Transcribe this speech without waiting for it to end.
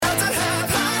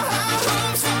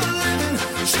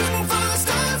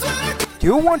Do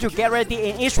you want to get ready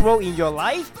in each role in your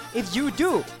life? If you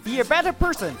do, be a better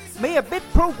person, make a big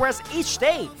progress each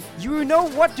day. You will know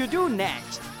what to do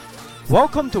next.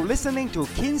 Welcome to listening to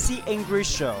Kinsey English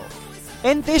Show.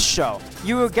 In this show,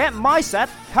 you will get mindset,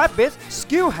 habit,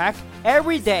 skill hack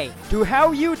every day to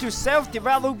help you to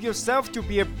self-develop yourself to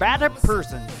be a better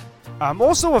person. I'm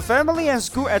also a family and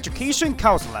school education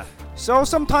counselor. So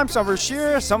sometimes I will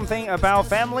share something about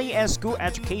family and school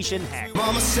education hack.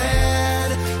 Mama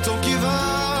said, don't give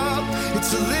up.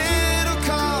 It's a little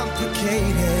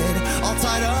complicated. All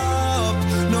tied up,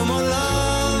 no more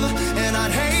love. And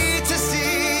I'd hate to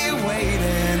see you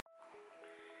waiting.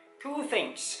 Two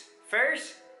things.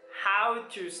 First, how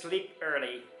to sleep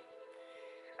early.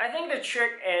 I think the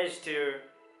trick is to,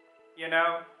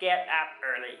 get up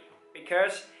early.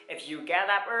 Because if you get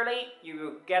up early, you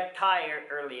will get tired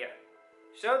earlier.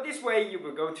 So this way you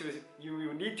will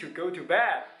need to go to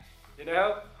bed,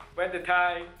 when the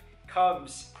time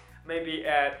comes, maybe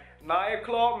at 9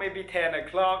 o'clock, maybe 10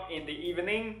 o'clock in the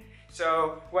evening.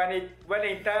 So when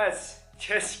it does,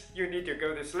 you need to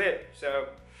go to sleep. So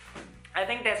I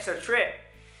think that's the trick.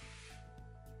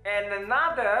 And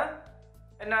another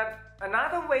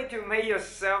way to make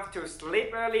yourself to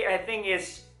sleep early, I think,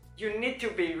 is you need to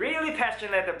be really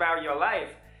passionate about your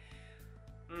life.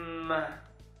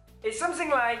 It's something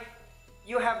like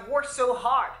you have worked so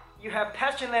hard, you have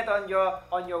passionate on your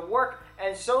work,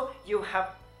 and so you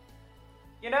have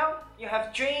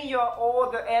drained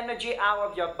all the energy out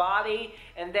of your body,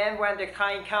 and then when the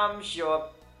time comes,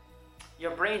 your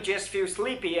brain just feels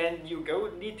sleepy and you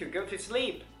need to go to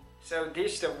sleep. So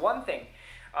this is the one thing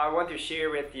I want to share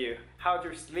with you, how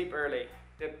to sleep early.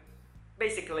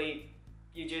 Basically,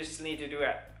 you just need to do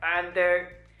it. And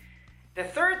the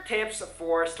third tips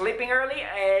for sleeping early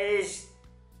is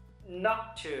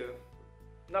not to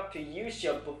use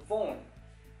your phone.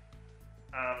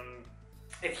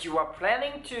 If you are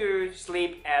planning to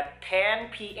sleep at 10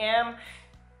 p.m.,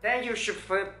 then you should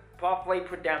probably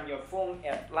put down your phone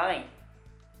at 9.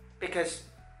 Because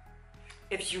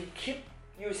if you keep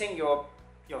using your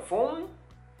phone,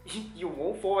 you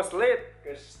won't fall asleep,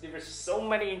 because there are so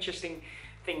many interesting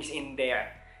things in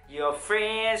there. Your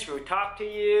friends will talk to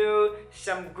you,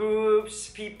 some groups,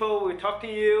 people will talk to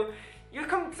you.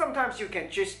 Sometimes you can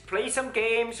just play some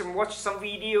games and watch some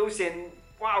videos, and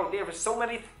wow, there are so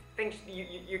many things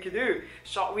you can do.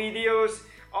 Short videos,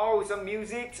 some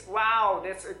music, wow,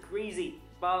 that's crazy.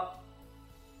 But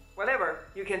whatever,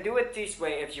 you can do it this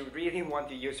way. If you really want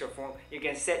to use your phone, you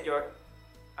can set your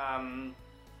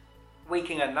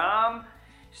waking alarm,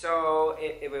 so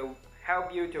it will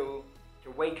help you to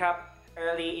wake up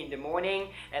early in the morning.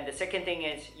 And the second thing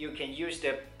is you can use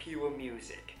the pure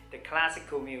music, the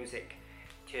classical music,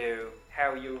 to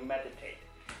help you meditate.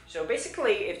 So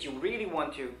basically, if you really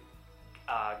want to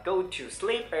go to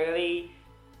sleep early,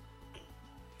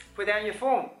 put down your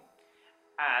phone.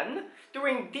 And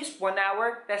during this 1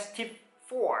 hour, that's tip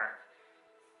 4.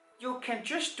 You can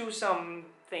just do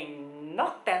something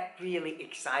not that really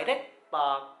excited,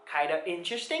 but kind of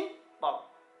interesting, but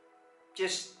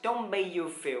just don't make you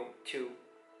feel too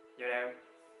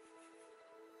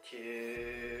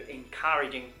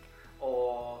encouraging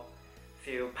or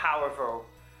feel powerful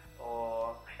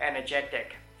or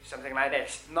energetic, something like that.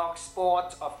 Not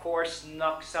sports, of course,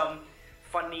 not some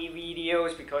funny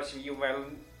videos, because you will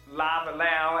laugh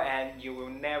aloud and you will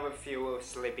never feel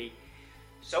sleepy.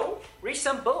 So read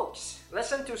some books,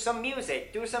 listen to some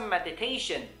music, do some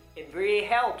meditation. It really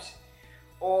helps.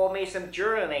 Or make some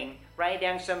journaling, write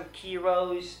down some key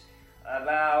roles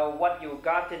about what you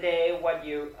got today, what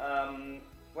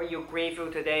you're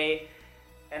grateful today.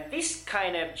 And this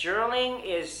kind of journaling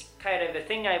is kind of the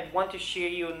thing I want to share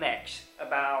you next,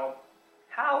 about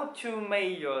how to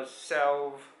make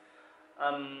yourself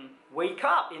wake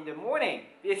up in the morning.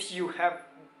 If you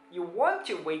want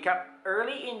to wake up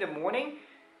early in the morning,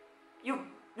 you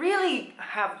really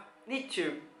need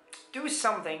to do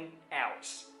something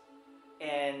else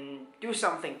and do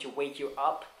something to wake you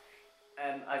up.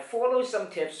 And I follow some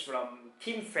tips from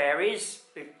Ferriss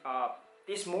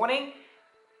this morning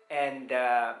and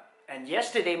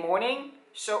yesterday morning.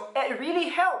 So it really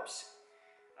helps.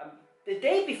 The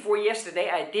day before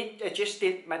yesterday, I just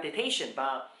did meditation,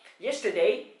 but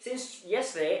since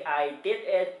yesterday I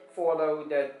did follow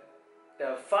the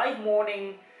 5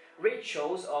 morning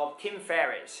rituals of Tim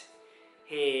Ferriss.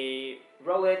 He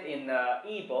wrote it in an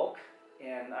ebook,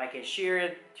 and I can share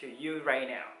it to you right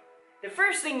now. The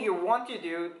first thing you want to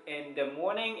do in the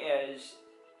morning is,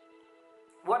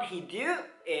 what he do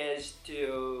is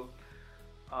to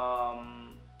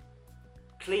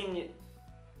clean.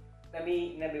 Let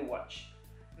me watch.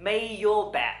 Make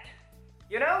your bed.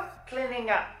 You know, cleaning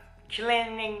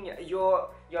your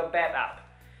bed up,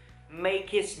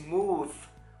 make it smooth,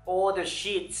 all the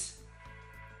sheets,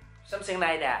 something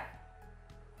like that.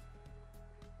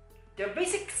 The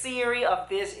basic theory of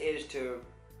this is to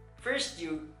first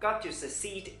you got to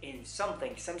succeed in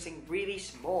something really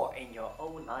small in your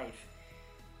own life,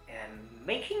 and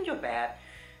making your bed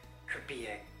could be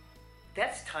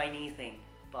that's tiny thing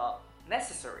but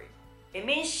necessary. It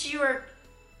means you're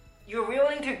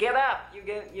willing to get up. You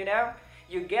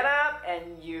get up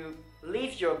and you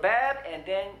leave your bed and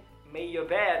then make your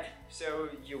bed. So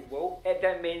you woke, and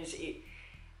that means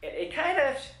it kind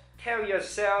of tell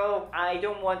yourself, I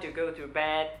don't want to go to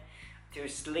bed to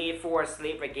fall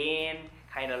asleep again,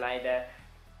 kind of like that.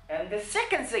 And the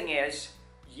second thing is,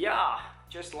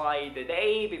 just like the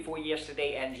day before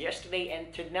yesterday and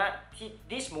tonight,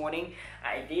 this morning,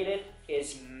 I did it,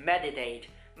 is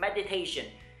meditation.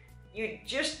 You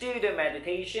just do the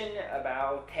meditation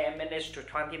about 10 minutes to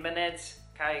 20 minutes,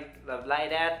 kind of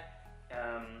like that.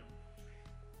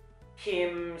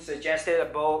 Kim suggested a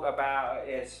book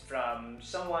it's from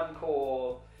someone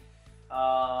called,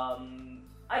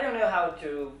 I don't know how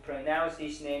to pronounce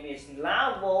this name, it's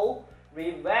Lavo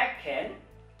Rivakan.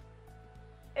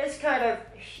 It's kind of,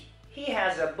 he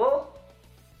has a book,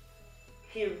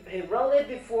 he wrote it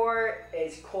before,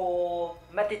 it's called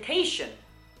Meditation.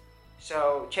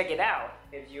 So check it out.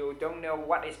 If you don't know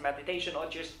what is meditation, or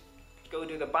just go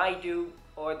to the Baidu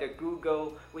or the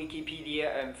Google,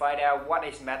 Wikipedia and find out what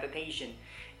is meditation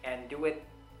and do it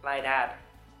like that.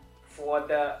 For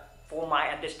my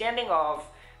understanding of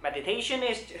meditation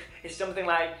is something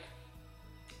like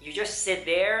you just sit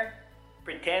there,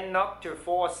 pretend not to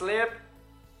fall asleep,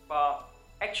 but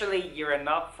actually you're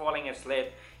not falling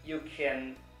asleep. You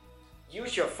can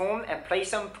use your phone and play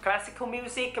some classical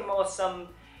music or some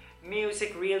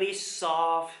music really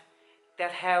soft that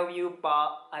help you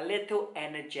but a little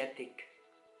energetic.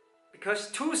 Because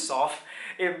too soft,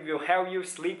 it will help you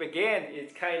sleep again.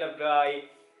 It's kind of like,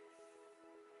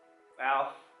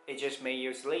 well, it just made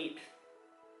you sleep.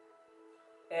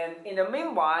 And in the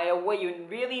meanwhile, what you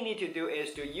really need to do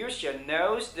is to use your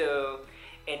nose to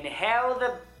inhale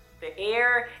the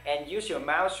air and use your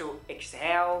mouth to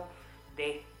exhale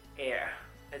the air.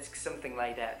 It's something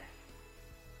like that.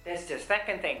 That's the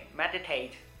second thing,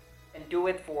 meditate and do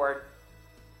it for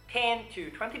 10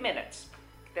 to 20 minutes.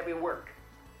 That will work.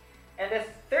 And the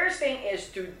third thing is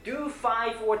to do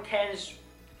 5 or 10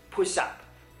 push-up.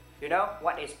 You know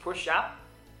what is push-up?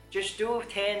 Just do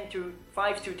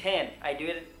 5 to 10. I do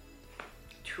it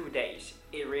 2 days.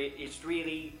 It's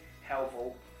really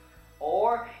helpful.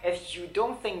 Or if you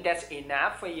don't think that's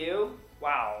enough for you,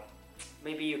 wow,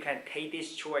 maybe you can take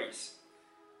this choice.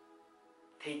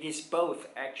 Take this both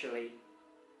actually.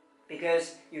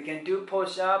 Because you can do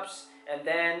push-ups and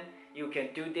then you can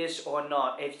do this or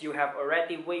not. If you have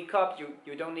already wake up,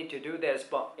 you don't need to do this.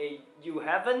 But if you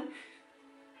haven't,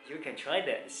 you can try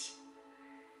this.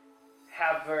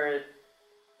 Have a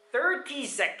 30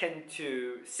 second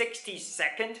to 60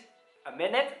 second, a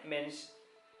minute means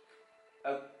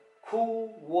a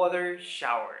cool water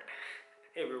shower.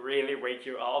 It will really wake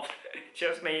you up.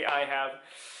 Just me,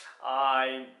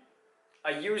 I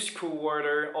use cool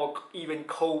water or even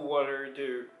cold water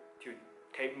to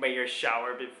make a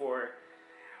shower before.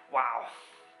 Wow,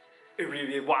 it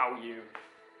really wow you.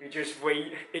 It just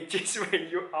wake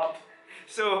you up.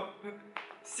 So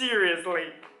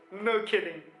seriously, no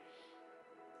kidding.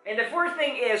 And the fourth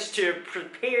thing is to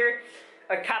prepare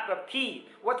a cup of tea.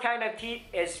 What kind of tea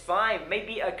is fine?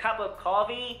 Maybe a cup of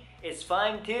coffee is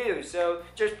fine too. So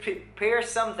just prepare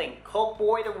something, cold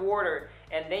boil the water,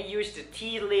 and then use the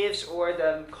tea leaves or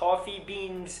the coffee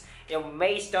beans. You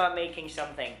may start making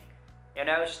something. You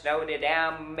know, slow it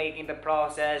down, making the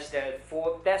process.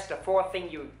 That's the fourth thing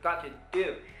you got to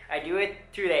do. I do it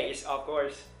 2 days, of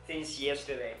course, since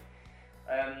yesterday.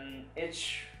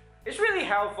 It's really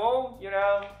helpful, you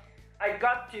know. I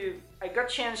got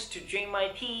chance to drink my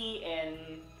tea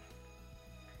and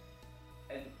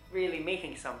really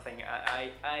making something.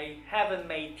 I haven't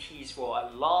made teas for a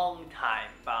long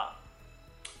time, but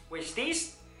with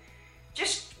this,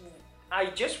 I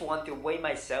just want to wake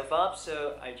myself up,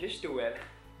 so I just do it.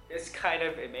 It's kind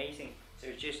of amazing,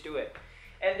 so just do it.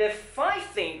 And the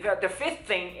fifth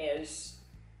thing is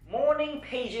morning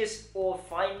pages or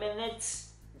 5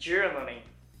 minutes journaling.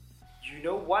 You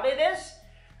know what it is?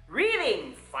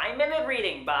 Reading, 5-minute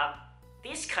reading, but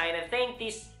this kind of thing,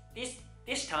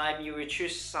 this time you will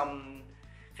choose some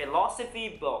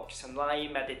philosophy books, some like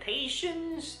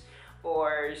meditations,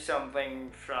 or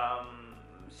something from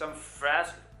some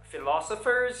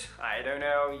philosophers. I don't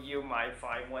know, you might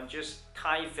find one. Just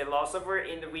type philosopher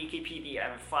in the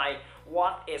Wikipedia and find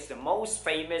what is the most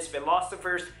famous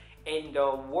philosophers in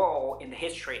the world, in the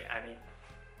history. I mean,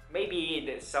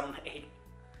 maybe some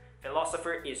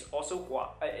philosopher is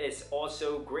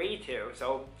also great too.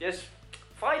 So just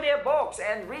find their books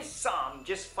and read some.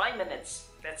 Just 5 minutes.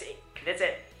 That's it. That's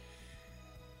it.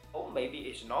 Oh, maybe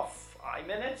it's not 5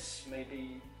 minutes.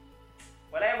 Maybe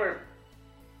whatever.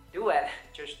 Do it.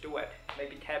 Just do it.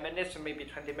 Maybe 10 minutes or maybe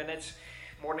 20 minutes.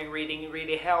 Morning reading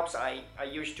really helps. I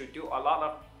used to do a lot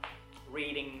of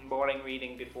reading, morning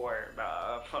reading before.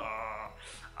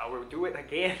 I will do it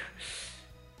again.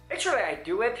 Actually, I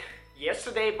do it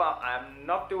yesterday, but I'm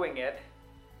not doing it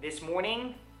this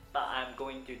morning. But I'm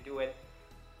going to do it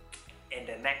in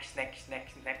the next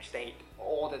day,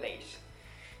 all the days,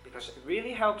 because it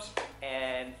really helps,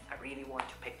 and I really want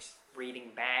to pick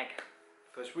reading back,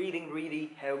 because reading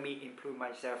really helped me improve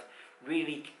myself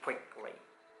really quickly,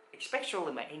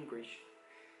 especially my English.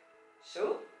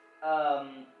 So,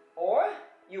 or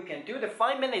you can do the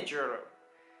 5-minute journal.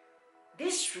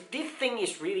 This thing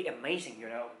is really amazing, you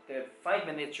know, the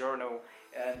 5-minute journal.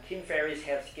 Tim Ferriss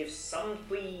has given some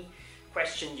 3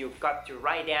 questions you've got to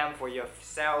write down for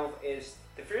yourself. Is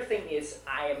the first thing is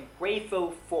I am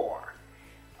grateful for.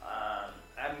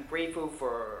 I'm grateful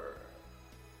for.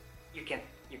 You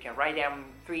can write down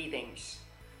 3 things.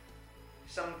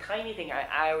 Some tiny thing.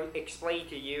 I'll explain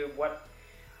to you what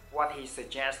he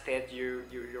suggested. You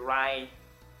write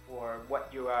for what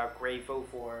you are grateful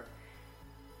for.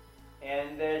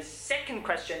 And the second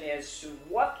question is,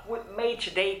 what would make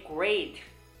today great?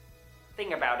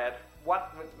 Think about it.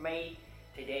 What would make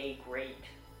today great?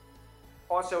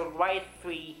 Also write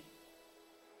 3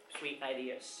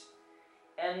 ideas.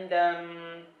 And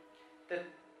the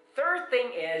third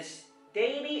thing is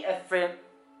daily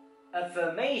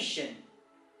affirmation.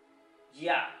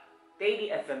 Yeah,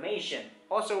 daily affirmation.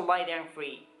 Also write down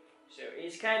 3. So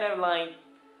it's kind of like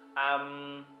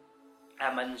I'm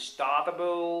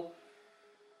unstoppable,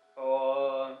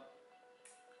 or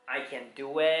I can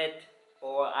do it,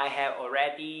 or I have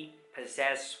already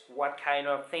possessed what kind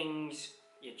of things.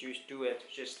 You just do it,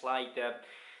 just like the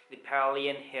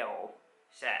Napoleon Hill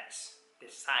says.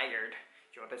 Desired,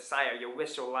 your desire, you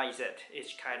visualize it.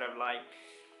 It's kind of like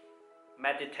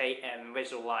meditate and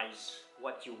visualize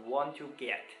what you want to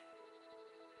get.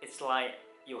 It's like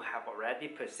you have already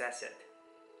possessed it.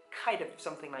 Kind of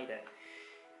something like that.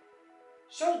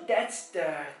 So that's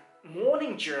the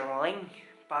morning journaling,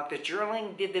 but the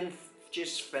journaling didn't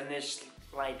just finish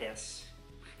like this.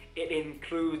 It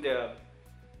includes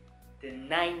the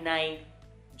night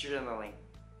journaling.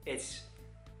 It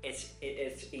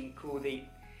is included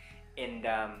in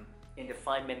the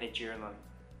 5-minute journaling.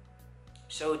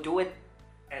 So do it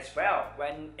as well.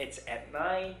 When it's at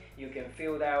night, you can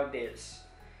fill out this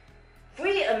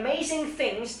 3 amazing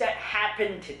things that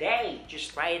happened today.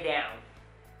 Just write it down,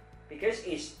 because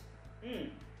it's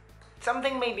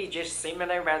something maybe just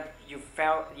similar, but you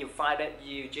find it,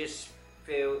 you just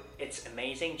feel it's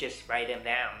amazing. Just write them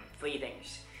down. 3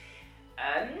 things.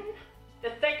 And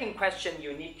the second question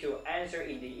you need to answer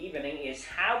in the evening is,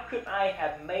 how could I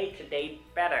have made today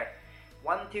better?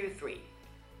 1, 2, 3.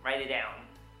 Write it down.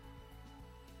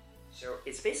 So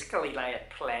it's basically like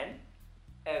a plan.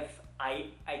 If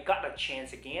I got a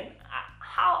chance again,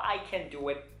 how I can do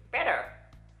it better.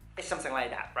 It's something like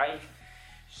that, right?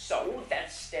 So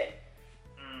that's it.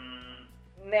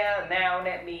 Now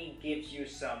let me give you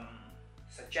some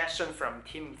suggestion from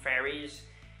Tim Ferriss.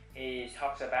 He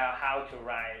talks about how to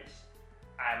rise.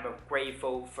 I'm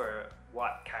grateful for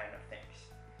what kind of things.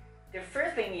 The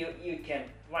first thing you can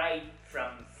write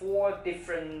from 4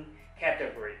 different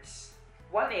categories.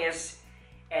 One is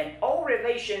an old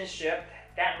relationship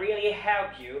that really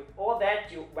helped you or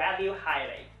that you value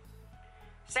highly.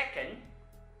 Second,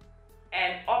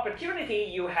 an opportunity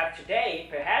you have today.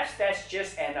 Perhaps that's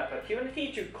just an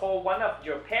opportunity to call one of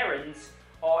your parents,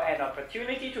 or an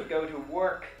opportunity to go to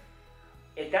work.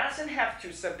 It doesn't have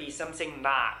to be something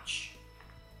large.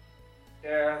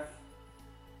 The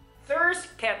third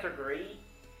category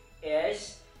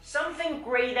is something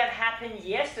great that happened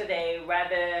yesterday,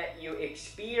 whether you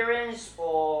experience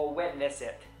or witness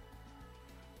it.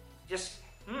 Just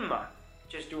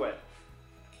do it.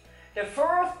 The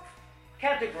fourth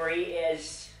category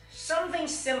is something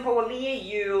simple near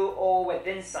you or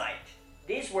within sight.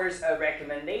 This was a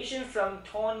recommendation from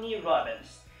Tony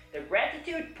Robbins. The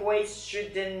gratitude points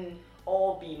shouldn't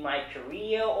all be my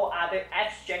career or other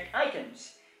abstract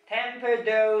items. Temper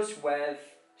those with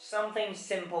something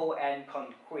simple and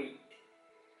concrete.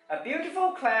 A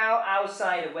beautiful cloud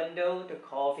outside the window, the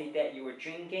coffee that you were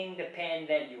drinking, the pen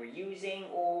that you were using,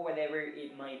 or whatever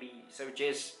it might be. So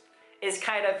it's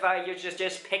kind of you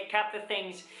just pick up the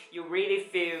things you really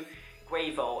feel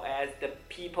grateful as the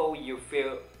people you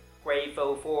feel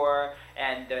grateful for,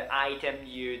 and the item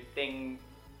you think,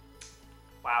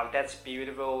 wow, that's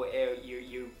beautiful.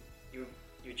 You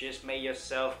just made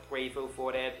yourself grateful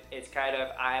for that. It's kind of,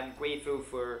 I am grateful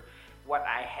for what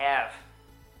I have,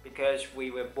 because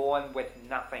we were born with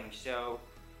nothing. So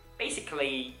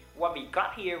basically what we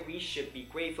got here we should be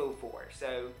grateful for.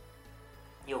 So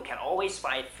you can always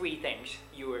find 3 things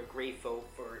you are grateful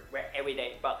for every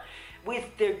day, but with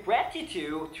the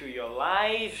gratitude to your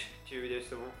life, to the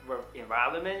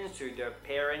environment, to the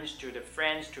parents, to the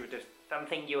friends, to the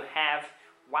something you have,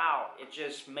 wow, it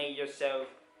just made yourself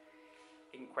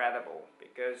incredible,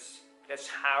 because that's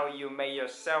how you make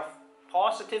yourself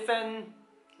positive and,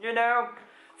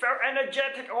 feel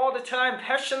energetic all the time,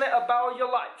 passionate about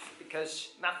your life, because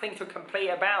nothing to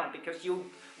complain about, because you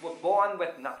were born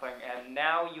with nothing and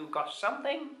now you got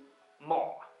something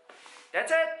more.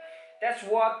 That's it. That's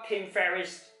what Tim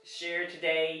Ferriss shared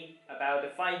today about the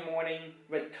 5 morning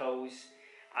rituals.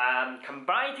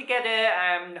 Combined together,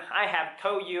 I have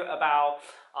told you about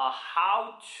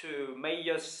how to make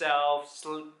yourself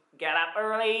get up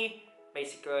early.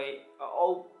 Basically,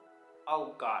 oh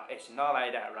God, it's not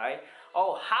like that, right?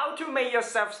 How to make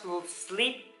yourself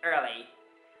sleep early.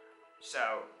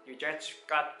 So you just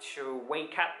got to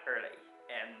wake up early.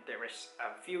 And there is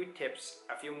a few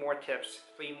more tips,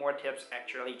 3 more tips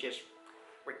actually, just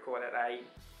recorded.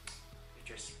 You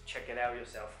just check it out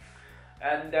yourself.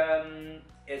 And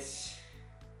it's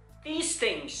these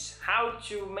things, how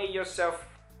to make yourself,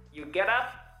 you get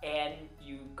up and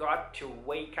you got to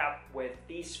wake up with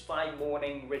these 5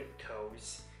 morning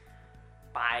rituals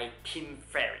by Tim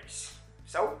Ferriss.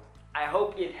 So I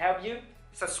hope it helped you.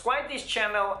 Subscribe this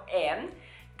channel and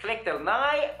click the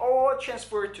like or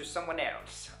transfer to someone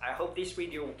else. I hope this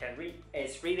video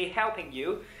is really helping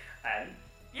you. And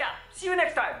yeah, see you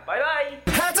next time. Bye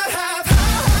bye. Had to have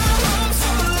hopes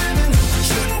for living,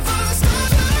 shooting for the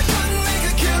stars, but I couldn't make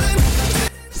a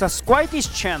killing. Subscribe this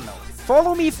channel.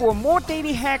 Follow me for more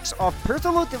daily hacks of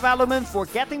personal development for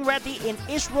getting ready in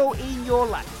each role in your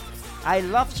life. I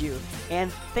love you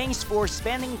and thanks for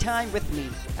spending time with me.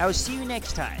 I'll see you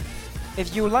next time.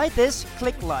 If you like this,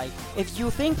 click like. If you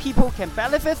think people can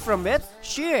benefit from it,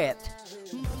 share it.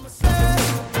 So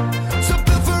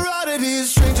built for oddities,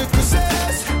 stranger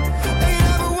possessed. Ain't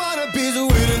ever wanna be the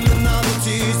winning the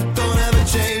novelties that don't ever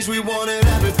change. We want it.